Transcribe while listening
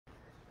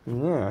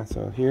Yeah,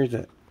 so here's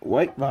a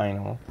white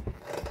vinyl.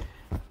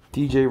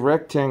 DJ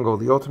Rectangle,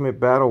 the ultimate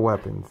battle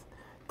weapons.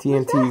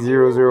 TNT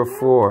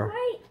 004.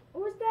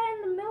 Was that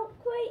in the milk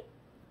crate?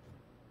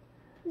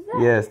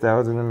 Yes, that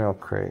was in the milk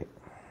crate.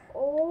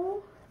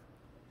 Oh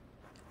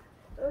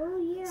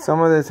yeah.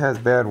 Some of this has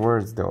bad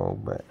words though,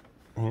 but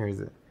here's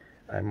it.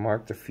 I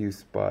marked a few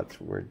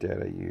spots where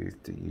data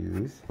used to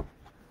use.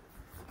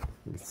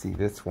 You can see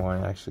this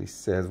one actually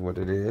says what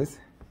it is.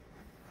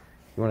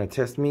 You want to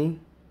test me?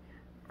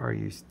 Are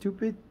you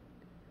stupid?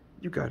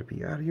 You gotta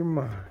be out of your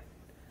mind.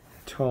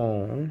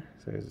 Tone.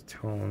 So there's a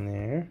tone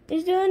there.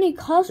 Is there any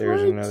cuss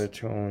words? There's another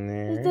tone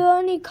there. Is there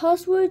any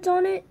cuss words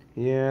on it?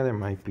 Yeah, there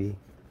might be.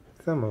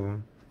 Some of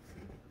them.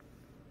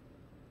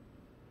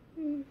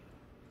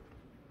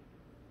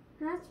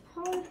 That's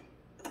probably...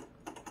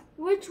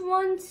 Which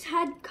ones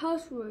had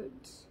cuss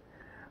words?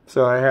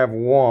 So I have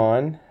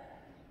one.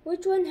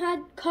 Which one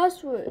had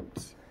cuss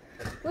words?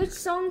 Which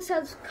songs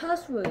have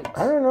cuss words?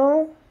 I don't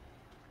know.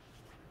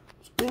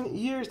 It's been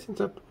years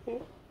since I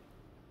played.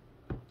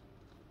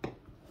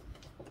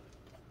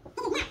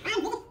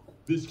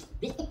 This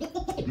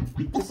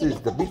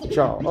is the big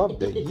jaw of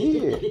the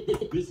year.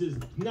 This is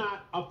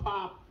not a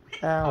pop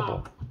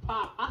album.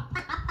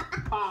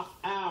 Pop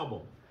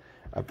album.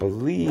 I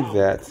believe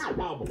that's...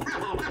 Album.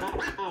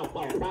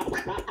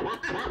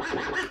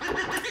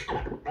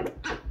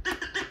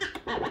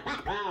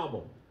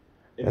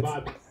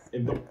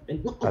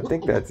 I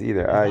think that's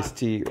either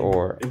Ice-T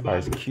or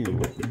Ice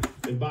Cube.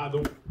 And by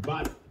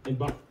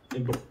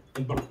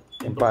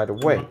the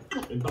way,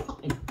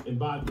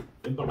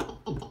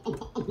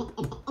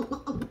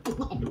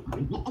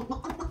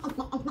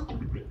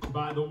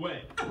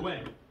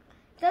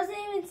 Doesn't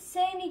even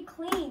say any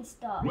clean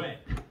stuff.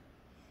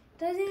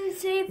 Doesn't even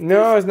say if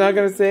no, it's not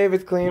gonna say if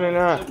it's clean or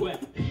not.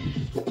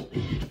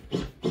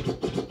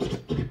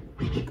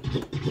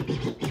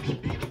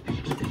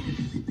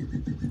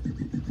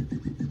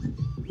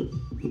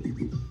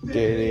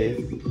 There it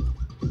is.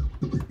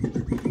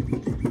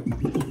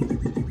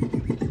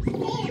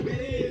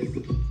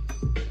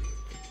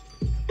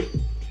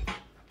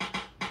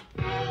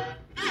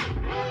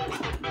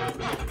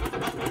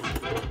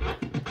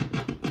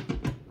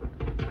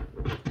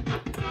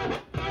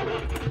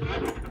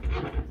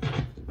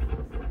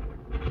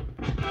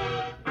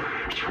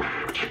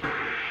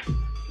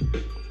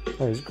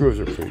 Oh, these grooves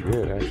are pretty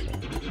good, actually.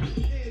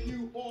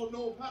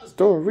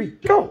 Story,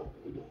 go!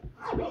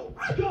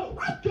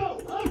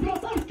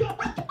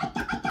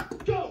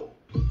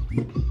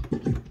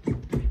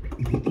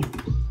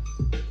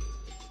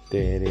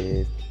 There it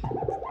is.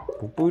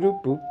 Boop,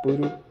 boop, boop, boop,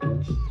 boop.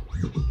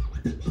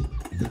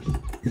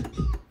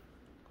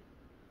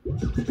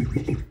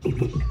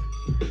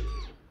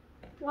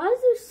 Why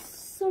is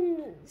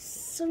there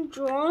some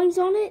drawings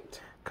on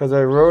it? Because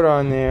I wrote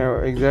on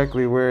there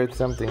exactly where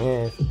something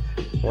is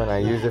when I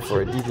use it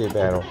for a DJ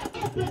battle.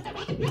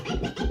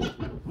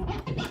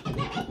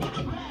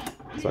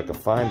 So I can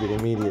find it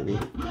immediately.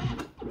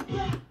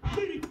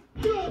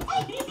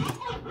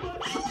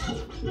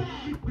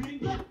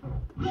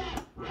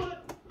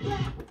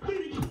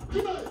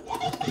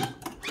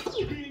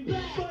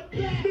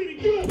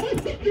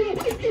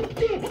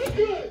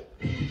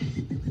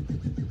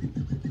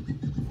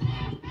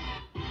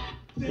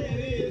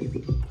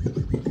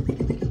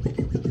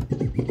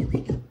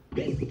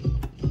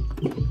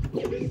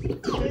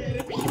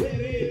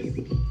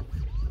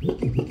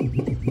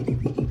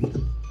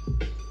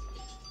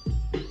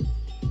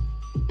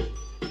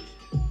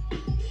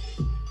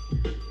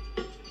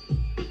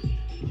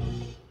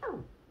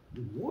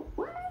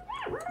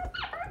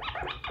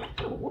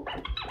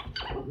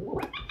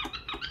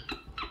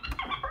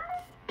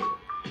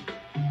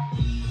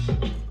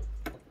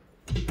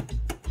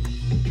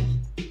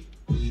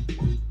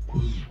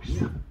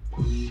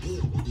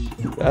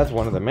 That's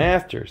one of the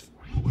masters.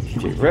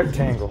 DJ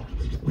Rectangle.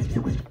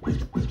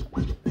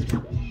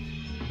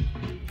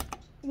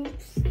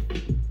 Oops.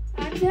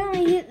 I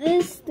accidentally hit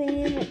this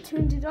thing and it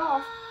turned it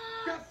off.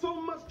 Got so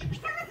much.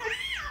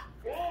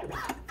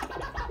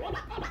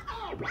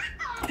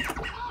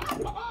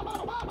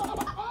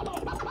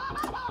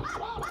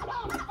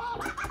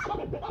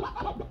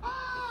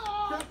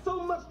 Got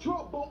so much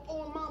trouble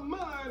on my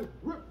mind.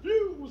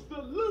 Refuse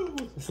to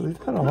lose. So leave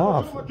that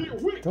off.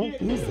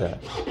 Don't use that.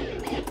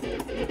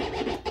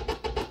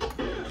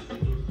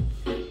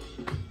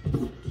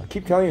 I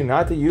keep telling you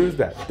not to use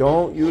that.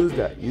 Don't use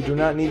that. You do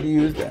not need to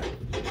use that.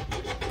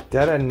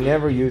 Dada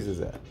never uses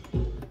that.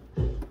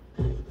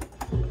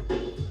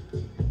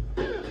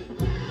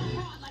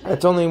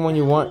 That's only when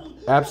you want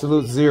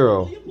absolute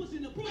zero.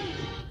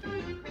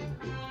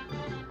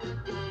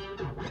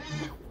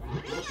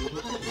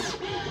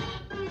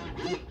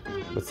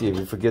 But see, if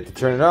you forget to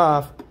turn it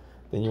off,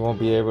 then you won't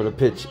be able to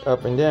pitch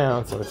up and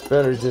down, so it's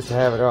better just to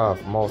have it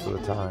off most of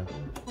the time.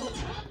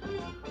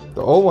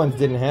 The old ones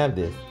didn't have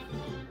this.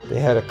 They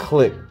had a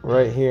click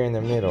right here in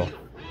the middle.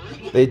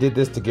 They did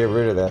this to get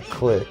rid of that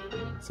click,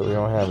 so we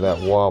don't have that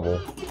wobble.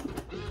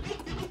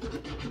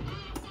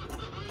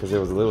 Because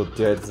there was a little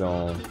dead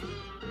zone.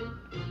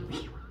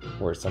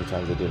 where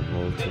sometimes it didn't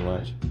move too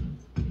much.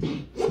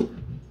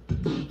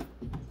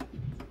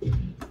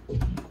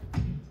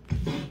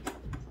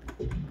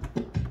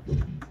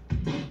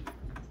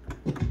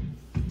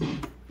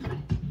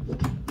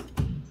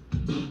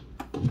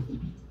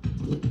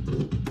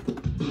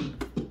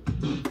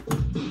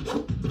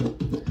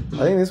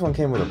 I think this one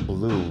came with a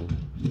blue,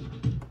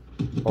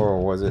 or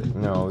was it?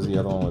 No, it was the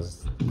other one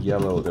was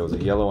yellow. There was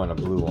a yellow and a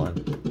blue one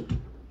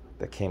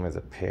that came as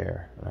a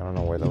pair. I don't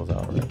know where those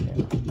are right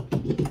now.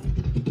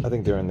 I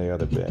think they're in the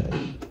other bag.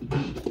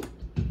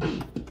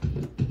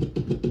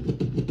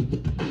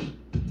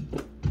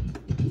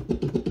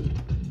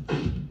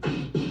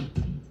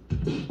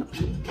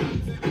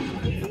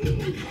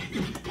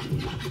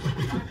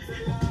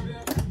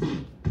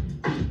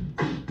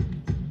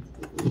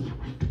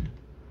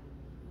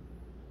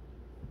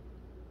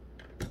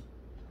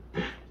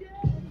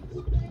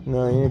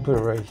 No, you need to put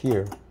it right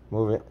here.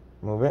 Move it.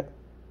 Move it.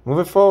 Move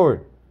it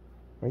forward.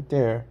 Right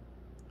there.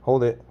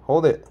 Hold it.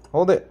 Hold it.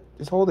 Hold it.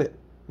 Just hold it.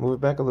 Move it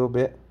back a little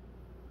bit.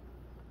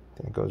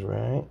 Then it goes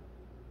right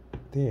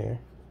there.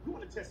 You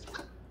want to test me?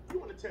 You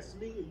want to test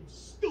me? Are you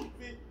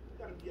stupid? You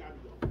gotta be out of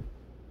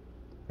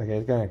your Okay,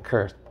 it's gonna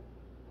curse.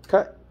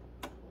 Cut.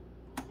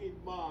 in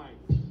mind.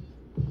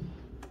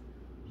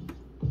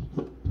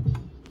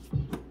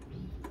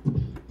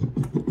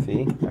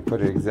 See? I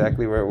put it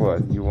exactly where it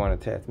was. You want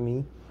to test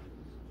me?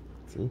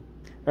 See?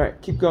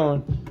 Alright, keep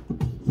going.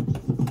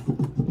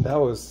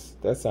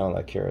 That sounded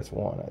like Keras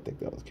 1. I think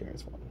that was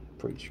Keras 1.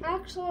 Pretty sure.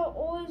 Actually, I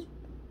always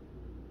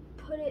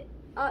put it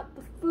at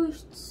the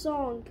first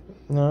song.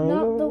 No,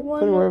 not the one.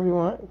 Put it wherever you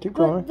want. Keep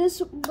going.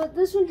 But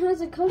this one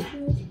has a cuss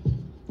word.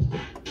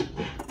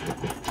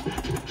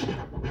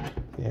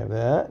 You have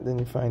that, then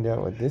you find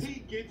out what this.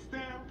 He gets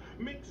down,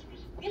 mix.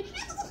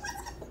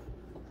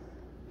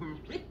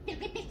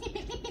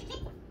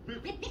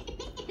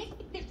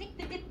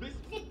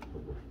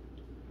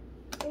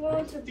 I'm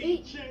going to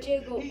beat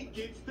jiggle. He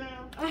gets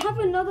down. I have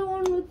another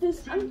one with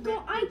this. I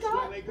got. Break it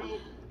down like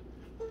this.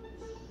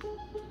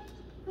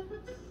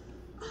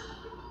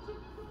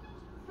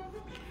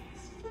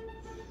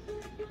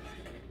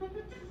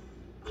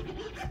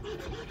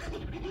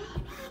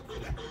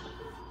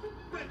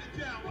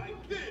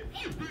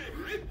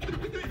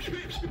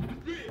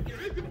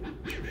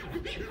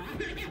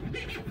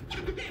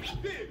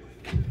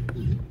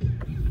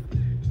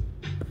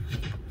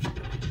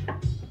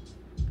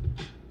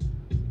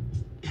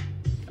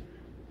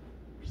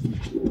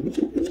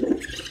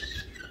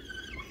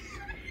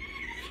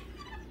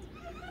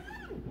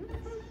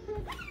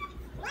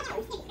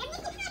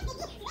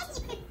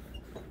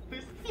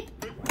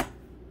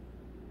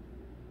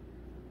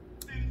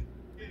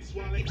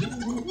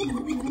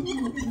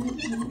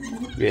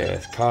 Yeah,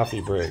 it's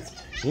coffee break.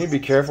 You need to be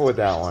careful with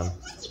that one.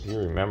 You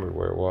remember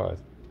where it was.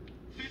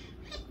 This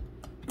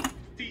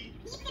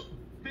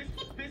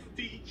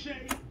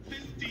DJ,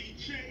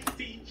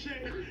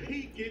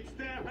 he gets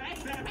down.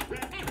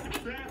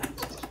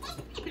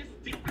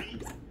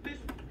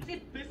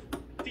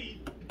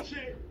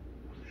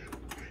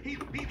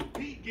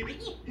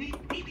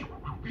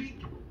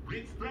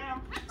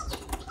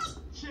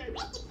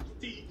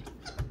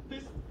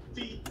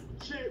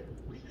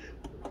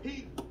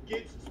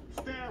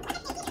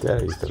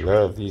 Dad used to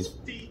love these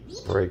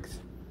breaks.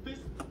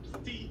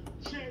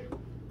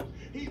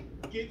 He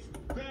gets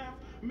down,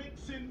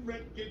 mixing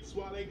records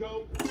while they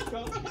go.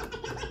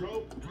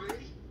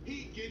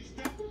 He gets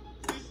down.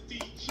 This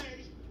DJ,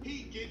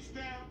 he gets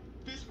down.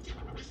 This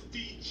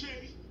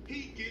DJ,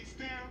 he gets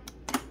down.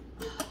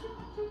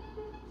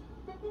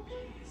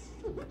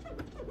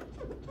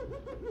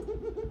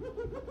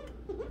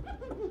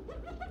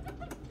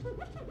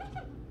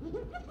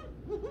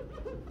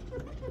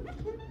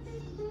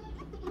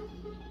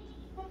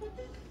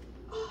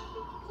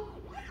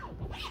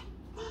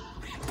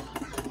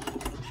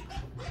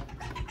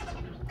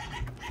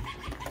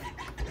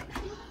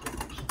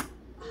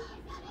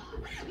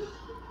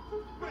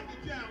 Break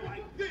it down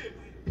like this.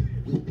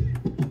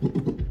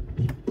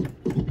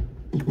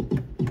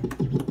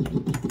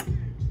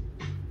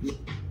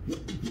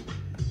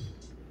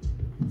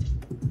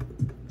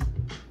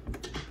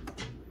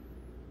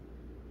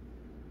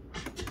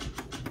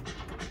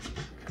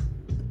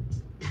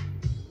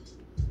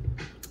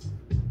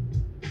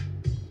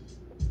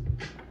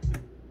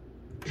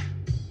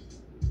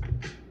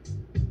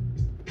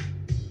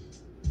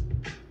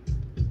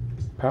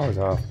 Power's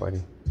off,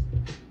 buddy.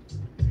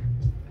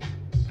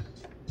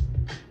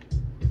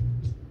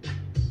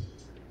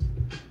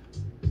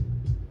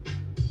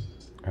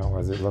 Or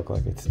does it look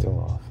like it's still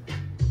off?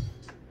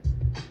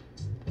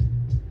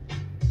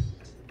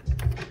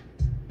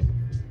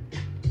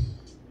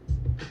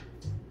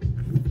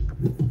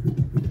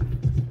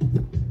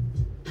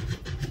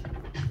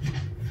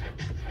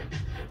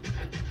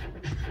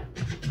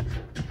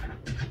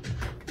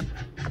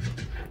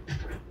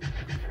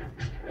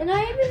 And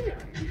I even.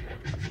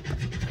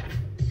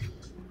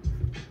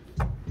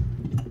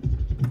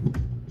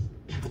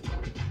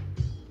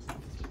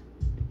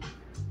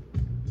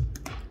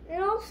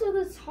 And also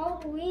this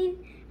Halloween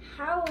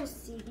house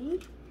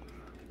CD.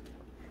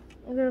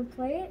 I'm gonna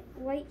play it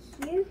right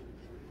here.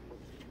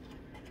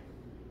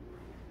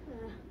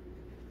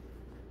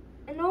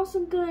 And also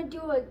I'm gonna do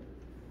a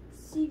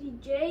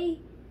CDJ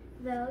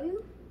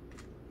value.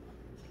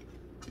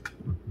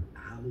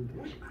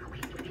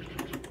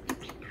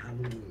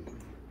 Halloween.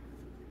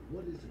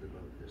 What is it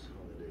about this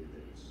holiday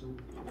that so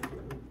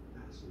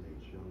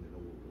fascinates young and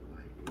old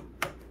alike?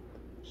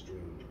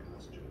 Strange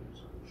costumes,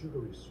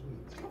 sugary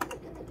sweets,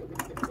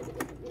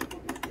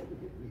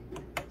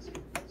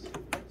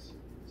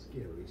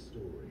 scary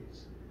stories,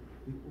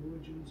 the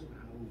origins of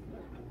Halloween.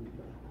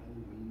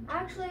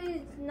 Actually,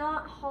 it's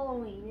not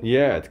Halloween.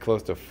 Yeah, it's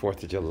close to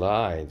 4th of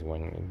July.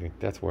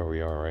 That's where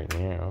we are right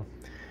now.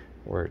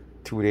 We're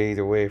 2 days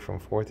away from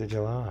 4th of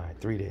July.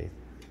 3 days.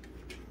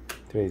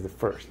 Today's the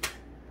 1st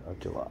of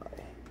July.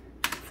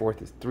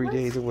 4th is 3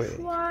 days away.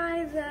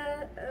 Try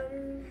the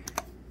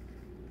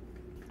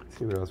Let's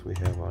see what else we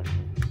have on here.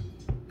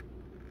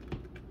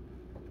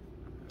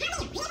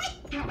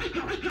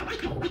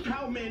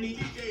 How many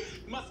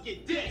DJs must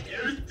get dead?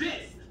 There's dead.